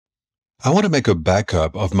I want to make a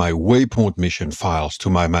backup of my Waypoint mission files to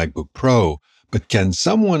my MacBook Pro, but can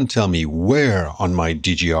someone tell me where on my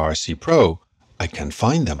DJI RC Pro I can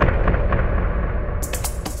find them?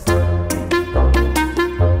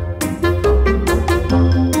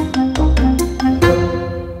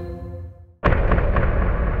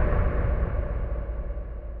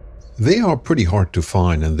 They are pretty hard to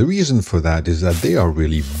find, and the reason for that is that they are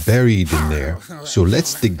really buried in there, so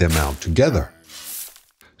let's dig them out together.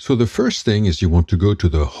 So the first thing is you want to go to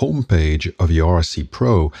the home page of your RC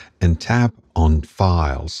Pro and tap on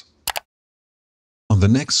Files. On the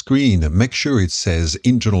next screen, make sure it says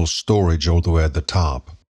Internal Storage all the way at the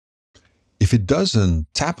top. If it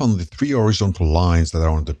doesn't, tap on the three horizontal lines that are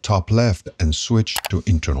on the top left and switch to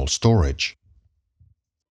Internal Storage.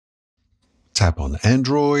 Tap on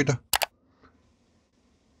Android,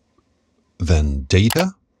 then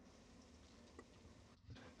Data,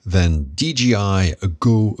 then DJI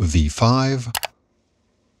Go V5,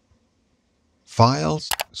 Files,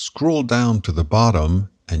 scroll down to the bottom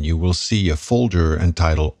and you will see a folder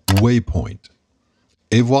entitled Waypoint.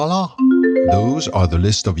 Et voila! Those are the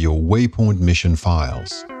list of your Waypoint mission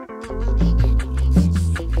files.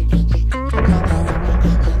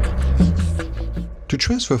 To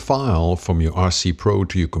transfer file from your RC Pro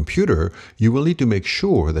to your computer, you will need to make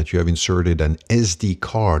sure that you have inserted an SD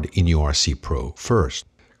card in your RC Pro first.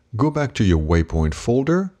 Go back to your Waypoint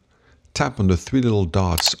folder, tap on the three little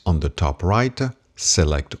dots on the top right,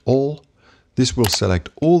 select All. This will select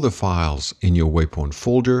all the files in your Waypoint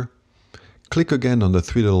folder. Click again on the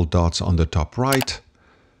three little dots on the top right.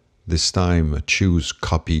 This time choose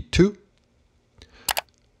Copy To.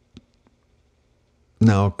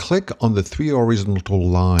 Now click on the three horizontal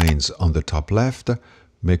lines on the top left.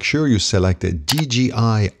 Make sure you select DJI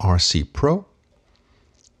RC Pro.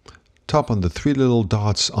 Tap on the three little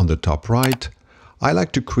dots on the top right. I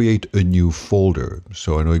like to create a new folder,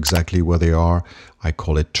 so I know exactly where they are. I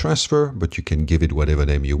call it Transfer, but you can give it whatever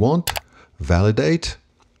name you want. Validate.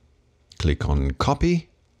 Click on Copy.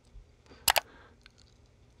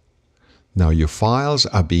 Now your files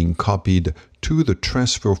are being copied to the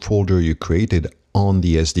transfer folder you created on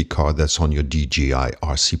the SD card that's on your DJI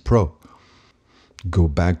RC Pro. Go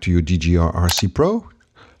back to your DJI RC Pro.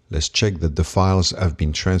 Let's check that the files have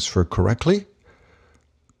been transferred correctly.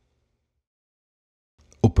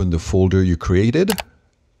 Open the folder you created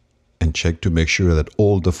and check to make sure that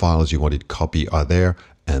all the files you wanted to copy are there,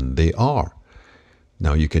 and they are.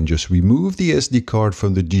 Now you can just remove the SD card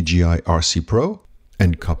from the DJI RC Pro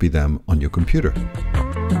and copy them on your computer.